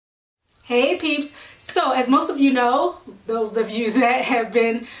Hey peeps! So as most of you know, those of you that have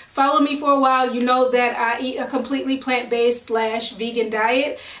been following me for a while, you know that I eat a completely plant-based / vegan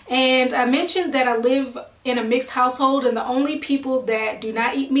diet, and I mentioned that I live in a mixed household and the only people that do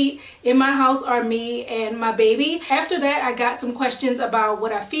not eat meat in my house are me and my baby. After that, I got some questions about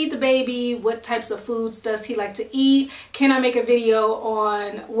what I feed the baby, what types of foods does he like to eat, can I make a video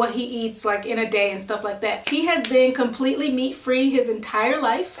on what he eats like in a day and stuff like that. He has been completely meat-free his entire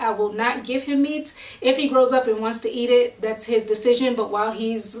life. I will not give him meat. If he grows up and wants to eat it, that's his decision, but while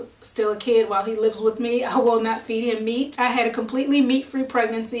he's still a kid, while he lives with me, I will not feed him meat. I had a completely meat-free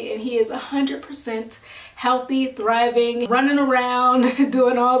pregnancy and he is 100% healthy, thriving, running around,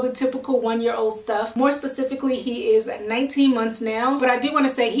 doing all the typical one-year-old stuff. More specifically, he is 19 months now, but I do want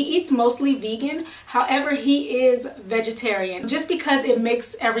to say he eats mostly vegan. However, he is vegetarian just because it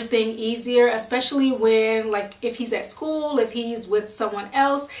makes everything easier, especially when, like, if he's at school, if he's with someone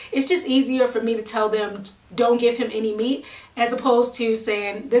else, it's just easier for me to tell them don't give him any meat as opposed to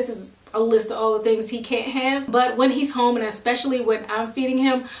saying this is a list of all the things he can't have. But when he's home, and especially when I'm feeding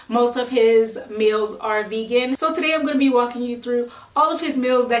him, most of his meals are vegan. So today I'm going to be walking you through all of his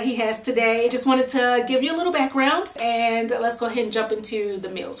meals that he has today. Just wanted to give you a little background and let's go ahead and jump into the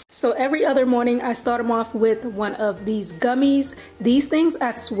meals. So every other morning I start him off with one of these gummies. These things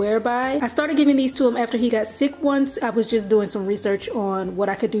I swear by. I started giving these to him after he got sick once. I was just doing some research on what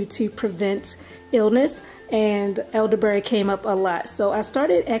I could do to prevent illness, and elderberry came up a lot. So I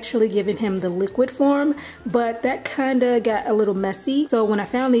started actually giving him the liquid form, but that kind of got a little messy. So when I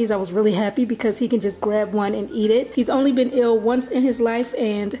found these, I was really happy because he can just grab one and eat it. He's only been ill once in his life,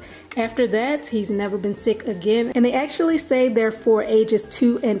 and after that, he's never been sick again. And they actually say they're for ages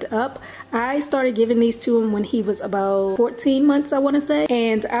 2 and up. I started giving these to him when he was about 14 months, I want to say.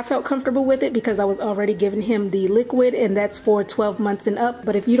 And I felt comfortable with it because I was already giving him the liquid, and that's for 12 months and up.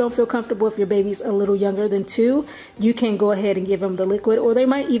 But if you don't feel comfortable, if your baby's a little younger than 2, you can go ahead and give him the liquid. Or they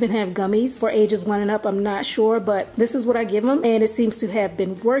might even have gummies for ages 1 and up. I'm not sure, but this is what I give him, and it seems to have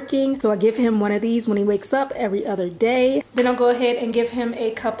been working. So I give him one of these when he wakes up every other day. Then I'll go ahead and give him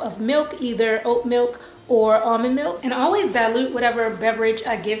a cup of milk, either oat milk or almond milk, and I always dilute whatever beverage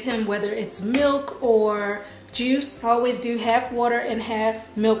I give him, whether it's milk or juice. I always do half water and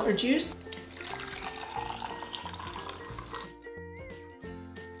half milk or juice.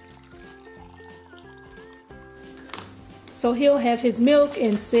 So he'll have his milk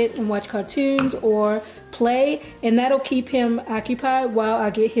and sit and watch cartoons or play, and that'll keep him occupied while I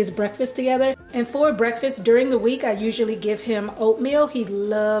get his breakfast together. And for breakfast during the week, I usually give him oatmeal. He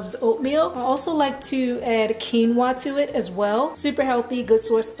loves oatmeal. I also like to add quinoa to it as well. Super healthy, good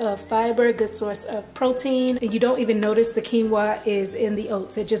source of fiber, good source of protein. And you don't even notice the quinoa is in the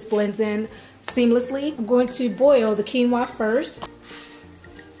oats. It just blends in seamlessly. I'm going to boil the quinoa first.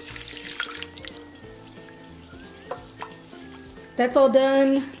 That's all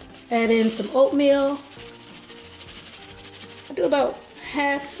done. Add in some oatmeal. I do about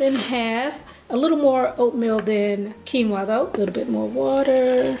half and half. A little more oatmeal than quinoa though. A little bit more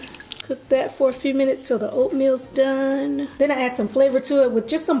water. Cook that for a few minutes till the oatmeal's done. Then I add some flavor to it with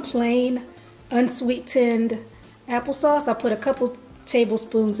just some plain unsweetened applesauce. I put a couple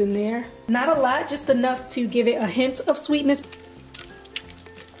tablespoons in there. Not a lot, just enough to give it a hint of sweetness.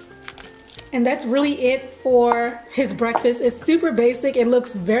 And that's really it for his breakfast. It's super basic. It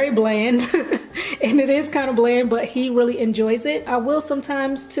looks very bland and it is kind of bland, but he really enjoys it. I will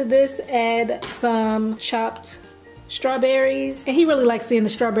sometimes to this add some chopped strawberries, and he really likes seeing the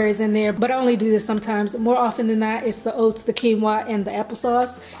strawberries in there, but I only do this sometimes. More often than not, it's the oats, the quinoa, and the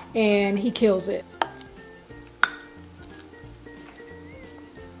applesauce, and he kills it.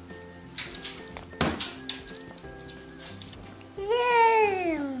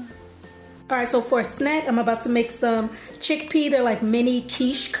 Alright, so for a snack, I'm about to make some chickpea. They're like mini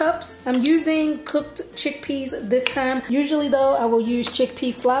quiche cups. I'm using cooked chickpeas this time. Usually though, I will use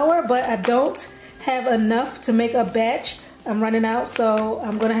chickpea flour, but I don't have enough to make a batch. I'm running out, so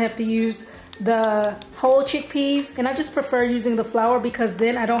I'm gonna have to use the whole chickpeas, and I just prefer using the flour because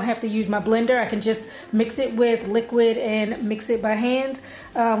then I don't have to use my blender. I can just mix it with liquid and mix it by hand.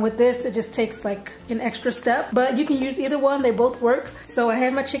 With this, it just takes like an extra step, but you can use either one. They both work. So I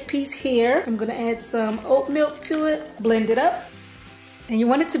have my chickpeas here. I'm gonna add some oat milk to it, blend it up. And you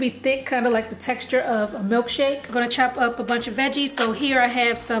want it to be thick, kind of like the texture of a milkshake. I'm gonna chop up a bunch of veggies. So here I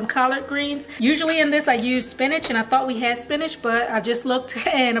have some collard greens. Usually in this I use spinach, and I thought we had spinach, but I just looked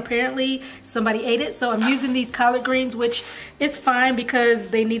and apparently somebody ate it. So I'm using these collard greens, which is fine because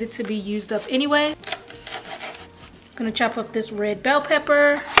they needed to be used up anyway. I'm gonna chop up this red bell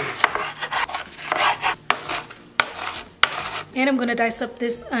pepper. And I'm gonna dice up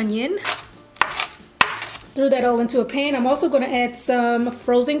this onion. Threw that all into a pan. I'm also gonna add some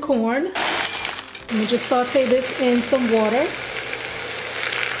frozen corn. Let me just saute this in some water.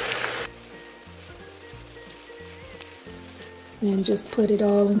 And just put it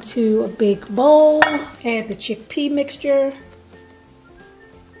all into a big bowl. Add the chickpea mixture.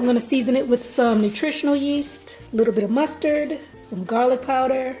 I'm gonna season it with some nutritional yeast, a little bit of mustard, some garlic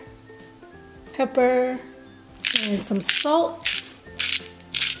powder, pepper, and some salt.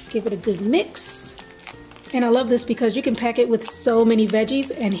 Give it a good mix. And I love this because you can pack it with so many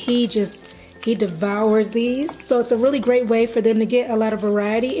veggies and he devours these. So it's a really great way for them to get a lot of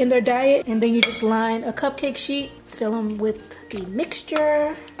variety in their diet. And then you just line a cupcake sheet, fill them with the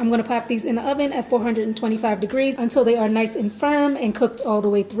mixture. I'm gonna pop these in the oven at 425 degrees until they are nice and firm and cooked all the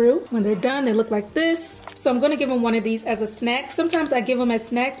way through. When they're done, they look like this. So I'm gonna give them one of these as a snack. Sometimes I give them as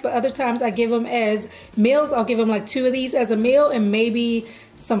snacks, but other times I give them as meals. I'll give them like 2 of these as a meal and maybe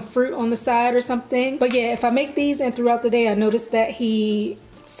some fruit on the side or something. But yeah, if I make these and throughout the day I notice that he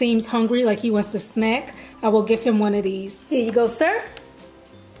seems hungry, like he wants to snack, I will give him one of these. Here you go, sir.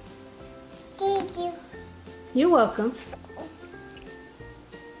 Thank you. You're welcome.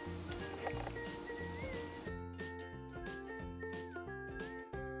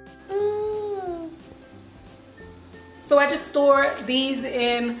 So I just store these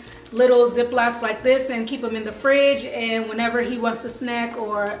in little Ziplocs like this and keep them in the fridge, and whenever he wants to snack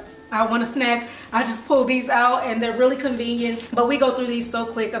or I want to snack, I just pull these out and they're really convenient. But we go through these so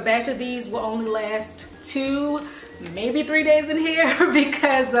quick. A batch of these will only last 2, maybe 3 days in here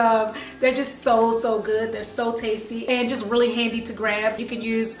because they're just so good. They're so tasty and just really handy to grab. You can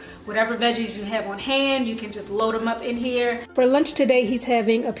use whatever veggies you have on hand. You can just load them up in here. For lunch today, he's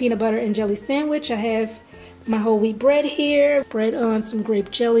having a peanut butter and jelly sandwich. I have my whole wheat bread here, bread on some grape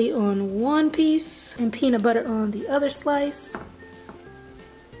jelly on one piece and peanut butter on the other slice.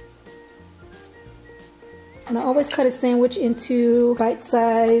 And I always cut a sandwich into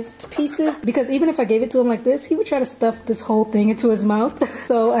bite-sized pieces because even if I gave it to him like this, he would try to stuff this whole thing into his mouth.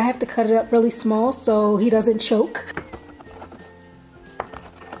 So I have to cut it up really small so he doesn't choke.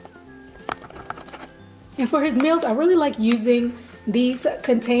 And for his meals, I really like using these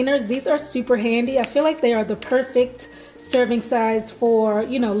containers. These are super handy. I feel like they are the perfect serving size for,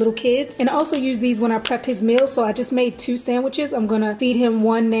 you know, little kids. And I also use these when I prep his meals. So I just made 2 sandwiches. I'm gonna feed him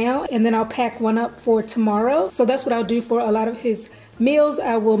one now and then I'll pack one up for tomorrow. So that's what I'll do for a lot of his meals.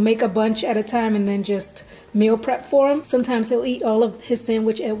 I will make a bunch at a time and then just meal prep for him. Sometimes he'll eat all of his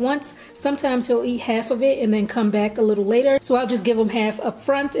sandwich at once. Sometimes he'll eat half of it and then come back a little later. So I'll just give him half up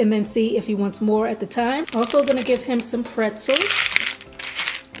front and then see if he wants more at the time. Also gonna give him some pretzels.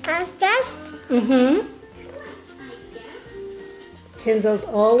 Mm-hmm. Kenzo's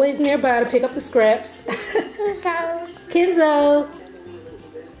always nearby to pick up the scraps. Kenzo.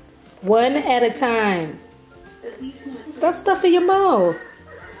 One at a time. Stop stuffing your mouth.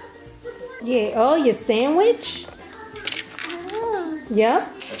 Yeah, oh, your sandwich?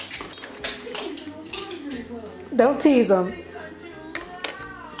 Yep. Don't tease them.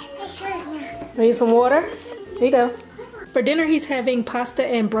 Need some water? Here you go. For dinner, he's having pasta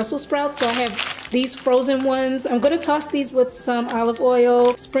and Brussels sprouts. So I have these frozen ones. I'm gonna toss these with some olive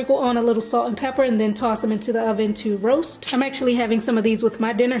oil, sprinkle on a little salt and pepper, and then toss them into the oven to roast. I'm actually having some of these with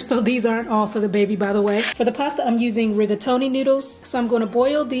my dinner, so these aren't all for the baby, by the way. For the pasta, I'm using rigatoni noodles. So I'm gonna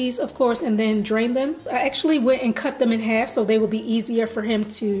boil these, of course, and then drain them. I actually went and cut them in half so they will be easier for him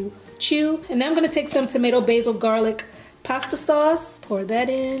to chew. And now I'm gonna take some tomato, basil, garlic pasta sauce, pour that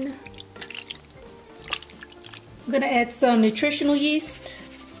in. I'm gonna add some nutritional yeast.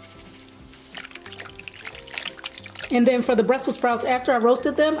 And then for the Brussels sprouts, after I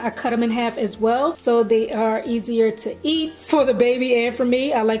roasted them, I cut them in half as well, so they are easier to eat for the baby and for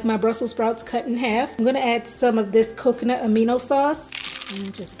me. I like my Brussels sprouts cut in half. I'm gonna add some of this coconut amino sauce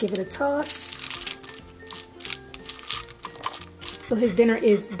and just give it a toss. So his dinner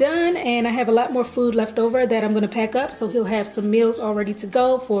is done and I have a lot more food left over that I'm gonna pack up, so he'll have some meals all ready to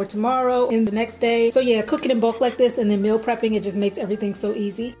go for tomorrow and the next day. So yeah, cooking in bulk like this and then meal prepping, it just makes everything so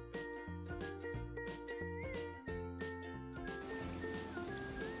easy.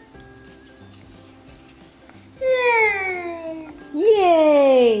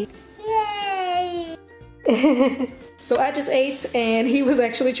 Yay! Yay! So I just ate and he was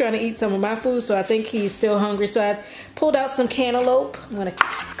actually trying to eat some of my food, so I think he's still hungry. So I pulled out some cantaloupe. I'm gonna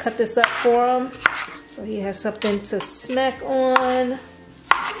cut this up for him so he has something to snack on.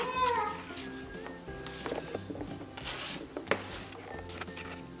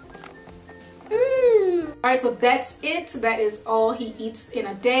 Alright, so that's it. That is all he eats in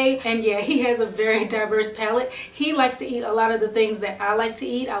a day. And yeah, he has a very diverse palate. He likes to eat a lot of the things that I like to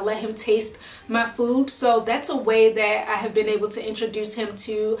eat. I let him taste my food. So that's a way that I have been able to introduce him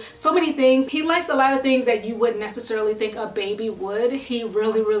to so many things. He likes a lot of things that you wouldn't necessarily think a baby would. He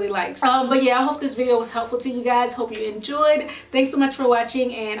really likes. But yeah, I hope this video was helpful to you guys. Hope you enjoyed. Thanks so much for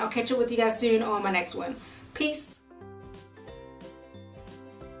watching, and I'll catch up with you guys soon on my next one. Peace.